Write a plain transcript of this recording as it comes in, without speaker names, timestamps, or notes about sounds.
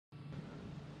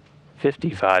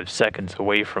55 seconds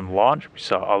away from launch. We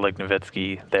saw Oleg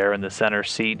Novitsky there in the center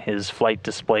seat. His flight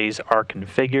displays are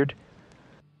configured.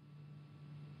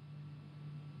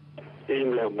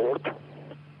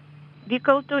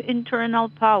 Vehicle to internal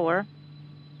power.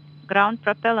 Ground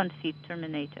propellant feed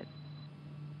terminated.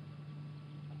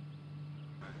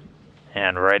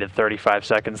 And right at 35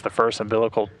 seconds, the first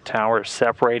umbilical tower is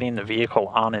separating. The vehicle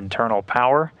on internal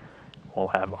power will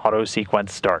have auto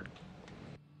sequence start.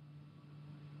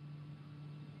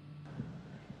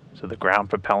 So the ground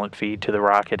propellant feed to the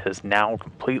rocket has now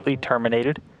completely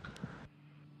terminated.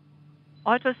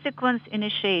 Auto sequence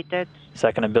initiated.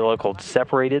 Second umbilical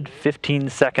separated, 15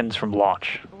 seconds from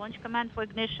launch. Launch command for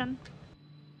ignition.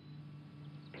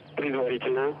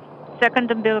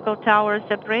 Second umbilical tower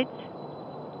separates.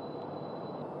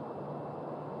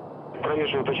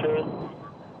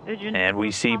 And we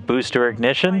see booster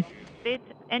ignition.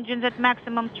 Engines at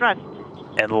maximum thrust.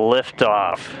 And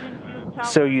liftoff.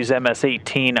 Soyuz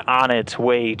MS-18 on its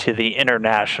way to the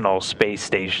International Space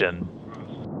Station.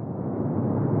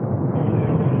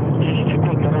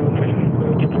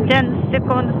 10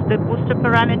 seconds, the booster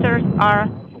parameters are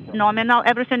nominal.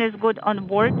 Everything is good on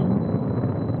board.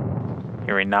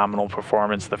 Hearing nominal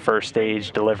performance, the first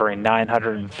stage delivering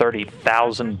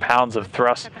 930,000 pounds of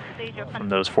thrust from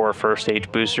those 4 first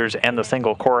stage boosters and the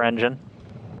single core engine.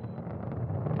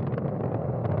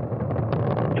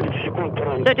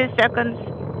 30 seconds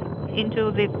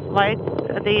into the flight,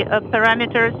 the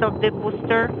parameters of the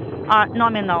booster are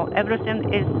nominal.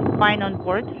 Everything is fine on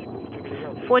board.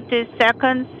 40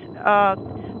 seconds,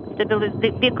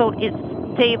 the vehicle is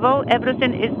stable.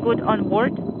 Everything is good on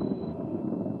board.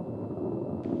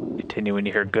 Continuing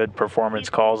to hear good performance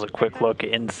calls. A quick look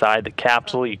inside the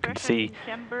capsule. You can see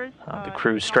the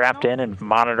crew strapped in and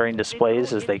monitoring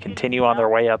displays as they continue on their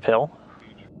way uphill.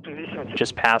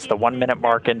 Just past the 1 minute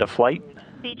mark into flight.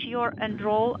 Pitch, yaw, and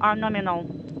roll are nominal.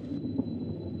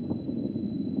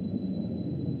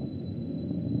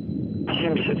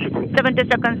 70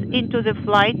 seconds into the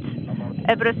flight.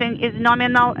 Everything is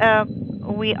nominal.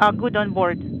 We are good on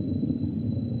board.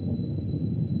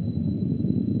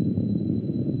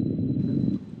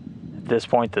 At this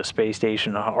point, the space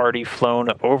station had already flown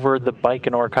over the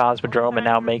Baikonur Cosmodrome and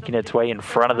now making its way in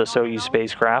front of the Soyuz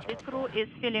spacecraft. The crew is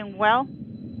feeling well.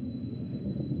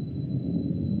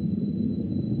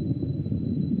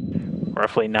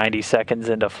 Roughly 90 seconds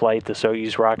into flight, the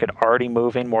Soyuz rocket already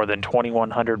moving more than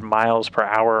 2,100 miles per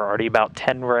hour, already about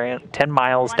 10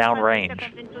 miles downrange.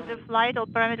 Into the flight, all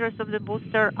parameters of the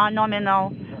booster are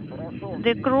nominal.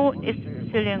 The crew is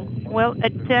feeling well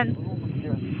at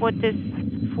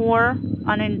 10:44,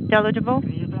 unintelligible.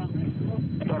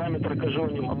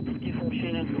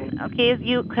 Okay,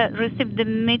 you received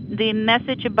the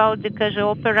message about the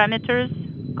casual parameters.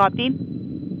 Copy.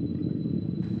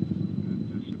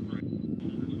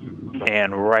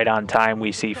 And right on time,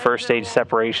 we see first stage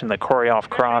separation, the Koryov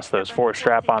cross, those 4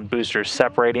 strap-on boosters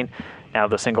separating. Now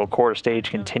the single core stage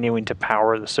continuing to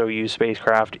power the Soyuz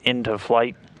spacecraft into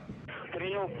flight.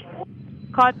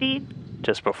 Copy.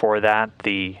 Just before that,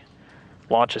 the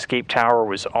launch escape tower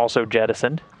was also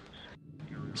jettisoned.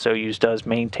 Soyuz does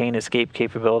maintain escape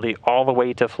capability all the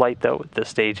way to flight, though, at this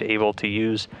stage able to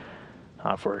use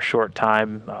for a short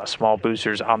time small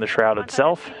boosters on the shroud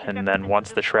itself, and then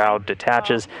once the shroud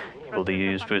detaches, able to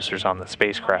use boosters on the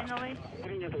spacecraft.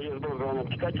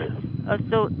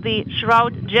 So the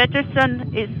shroud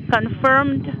jettison is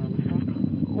confirmed.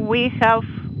 We have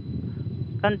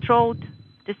controlled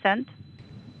descent.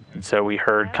 And so we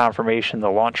heard confirmation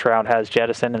the launch shroud has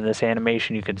jettisoned. In this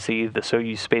animation, you can see the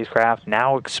Soyuz spacecraft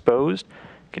now exposed,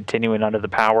 continuing under the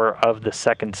power of the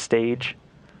second stage.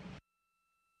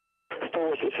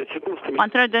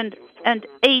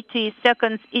 180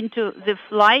 seconds into the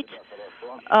flight.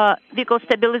 Vehicle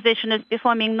stabilization is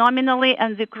performing nominally,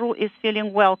 and the crew is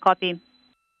feeling well. Copy.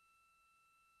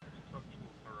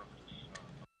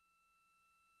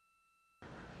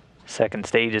 Second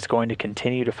stage is going to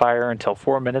continue to fire until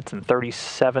 4 minutes and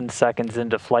 37 seconds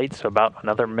into flight, so about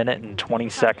another minute and 20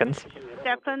 seconds.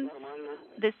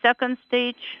 The second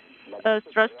stage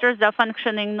thrusters are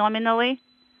functioning nominally.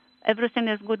 Everything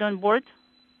is good on board.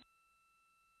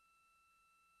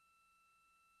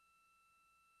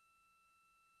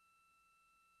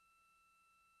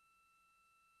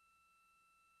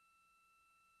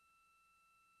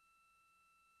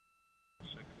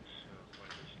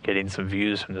 Getting some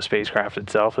views from the spacecraft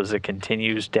itself as it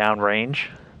continues downrange.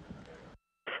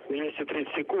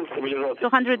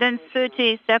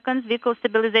 230 seconds. Vehicle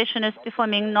stabilization is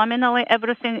performing nominally.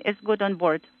 Everything is good on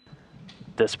board.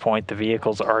 this point, the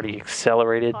vehicle's already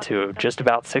accelerated to just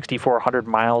about 6,400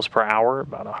 miles per hour,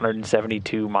 about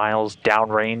 172 miles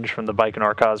downrange from the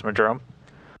Baikonur Cosmodrome. –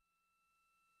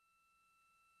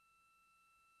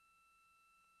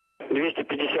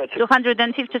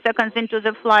 250 seconds into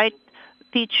the flight.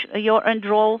 Pitch, yaw, and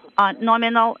roll are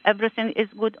nominal. Everything is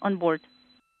good on board.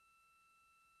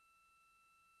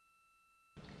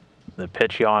 The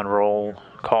pitch, yaw, and roll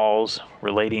calls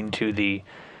relating to the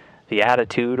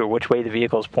attitude or which way the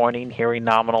vehicle is pointing. Hearing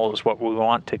nominal is what we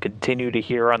want to continue to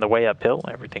hear on the way uphill.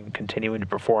 Everything continuing to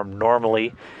perform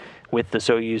normally with the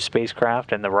Soyuz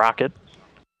spacecraft and the rocket.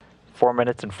 4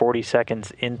 minutes and 40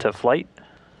 seconds into flight.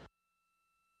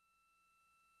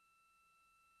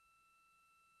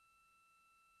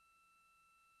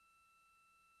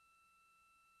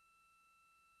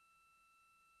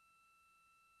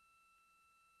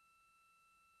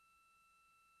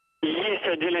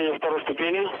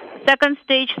 Second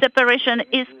stage separation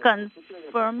is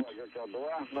confirmed.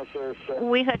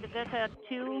 We had Beta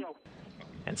 2.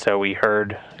 And so we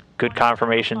heard good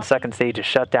confirmation. Second stage is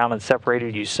shut down and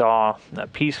separated. You saw a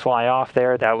piece fly off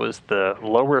there. That was the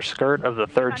lower skirt of the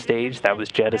third stage. That was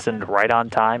jettisoned right on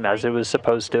time as it was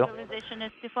supposed to. Stabilization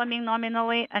is performing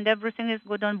nominally and everything is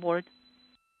good on board.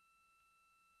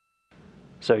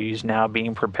 Soyuz now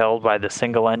being propelled by the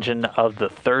single engine of the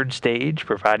third stage,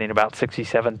 providing about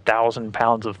 67,000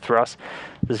 pounds of thrust.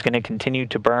 This is going to continue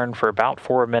to burn for about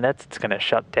 4 minutes. It's going to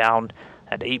shut down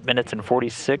at 8 minutes and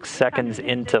 46 seconds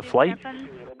into flight.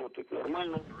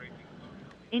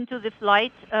 Into the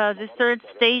flight, the third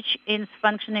stage is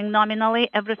functioning nominally.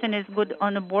 Everything is good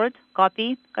on board.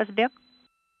 Copy, Kazbek.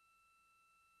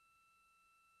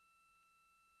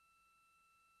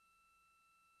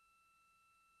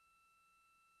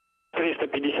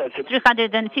 –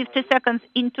 350 seconds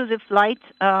into the flight.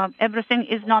 Everything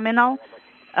is nominal.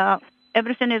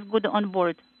 Everything is good on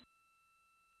board. –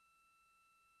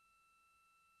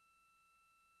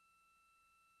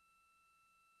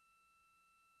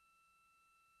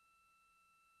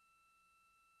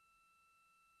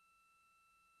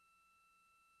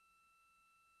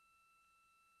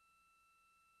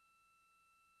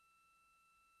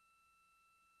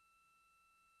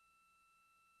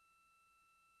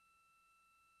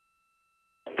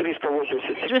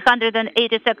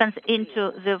 380 seconds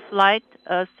into the flight.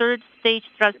 Third stage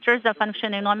thrusters are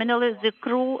functioning nominally. The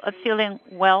crew are feeling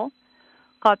well.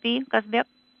 Copy, Kazbek.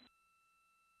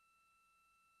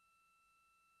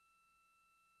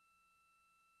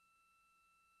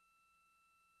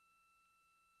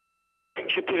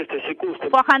 –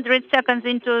 400 seconds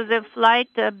into the flight.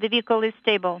 The vehicle is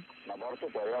stable.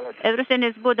 Everything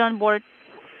is good on board.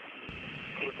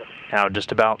 Now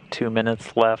just about 2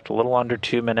 minutes left, a little under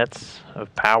 2 minutes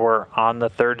of power on the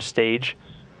third stage.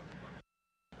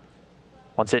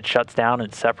 Once it shuts down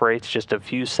and separates just a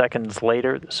few seconds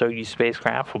later, the Soyuz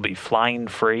spacecraft will be flying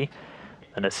free,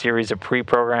 and a series of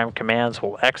pre-programmed commands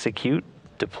will execute,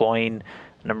 deploying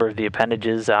a number of the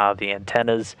appendages, the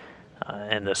antennas,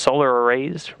 and the solar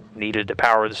arrays needed to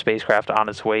power the spacecraft on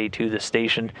its way to the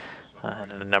station.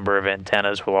 And a number of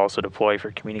antennas will also deploy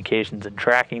for communications and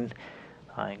tracking,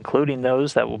 including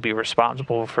those that will be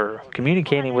responsible for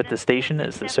communicating with the station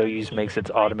as the Soyuz makes its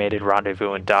automated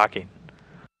rendezvous and docking.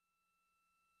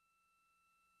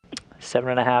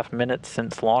 7.5 minutes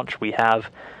since launch. We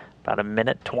have about a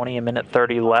minute 20, a minute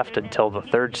 30 left until the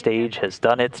third stage has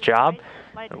done its job,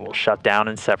 and we'll shut down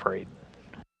and separate. –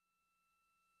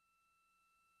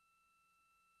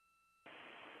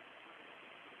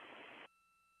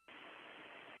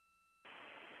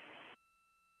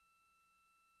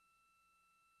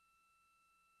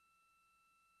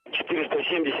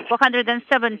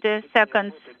 470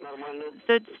 seconds.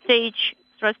 Third stage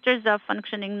thrusters are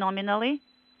functioning nominally.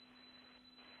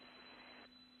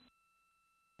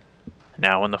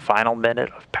 Now in the final minute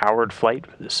of powered flight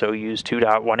for the Soyuz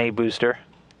 2.1A booster.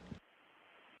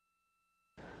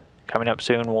 Coming up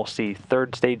soon, we'll see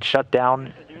third stage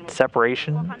shutdown and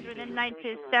separation.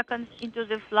 490 seconds into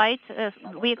the flight.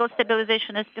 Vehicle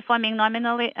stabilization is performing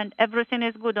nominally and everything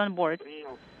is good on board.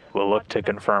 We'll look to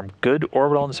confirm good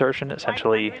orbital insertion,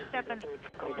 essentially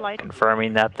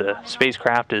confirming that the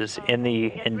spacecraft is in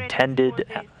the intended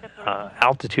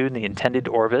altitude, in the intended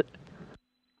orbit.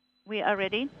 We are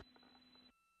ready.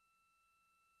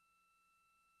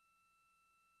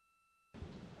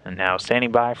 And now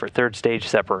standing by for third stage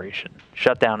separation,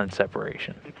 shutdown and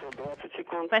separation.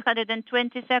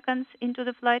 520 seconds into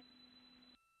the flight.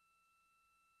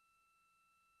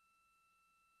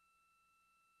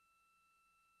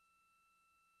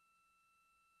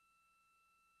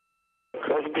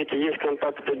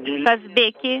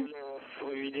 Kazbeki,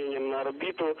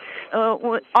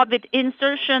 Orbit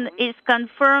insertion is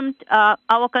confirmed.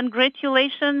 Our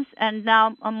congratulations, and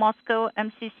now Moscow,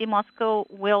 MCC Moscow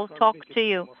will talk to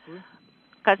you.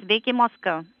 Kazbeki,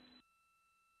 Moscow.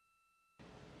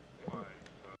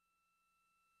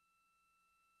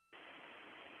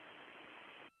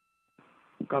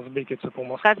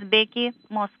 Kazbeki,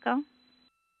 Moscow.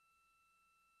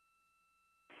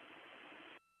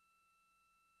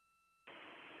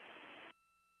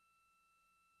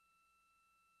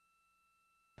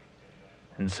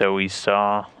 And so we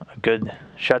saw a good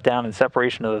shutdown and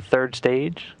separation of the third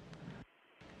stage.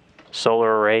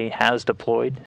 Solar array has deployed.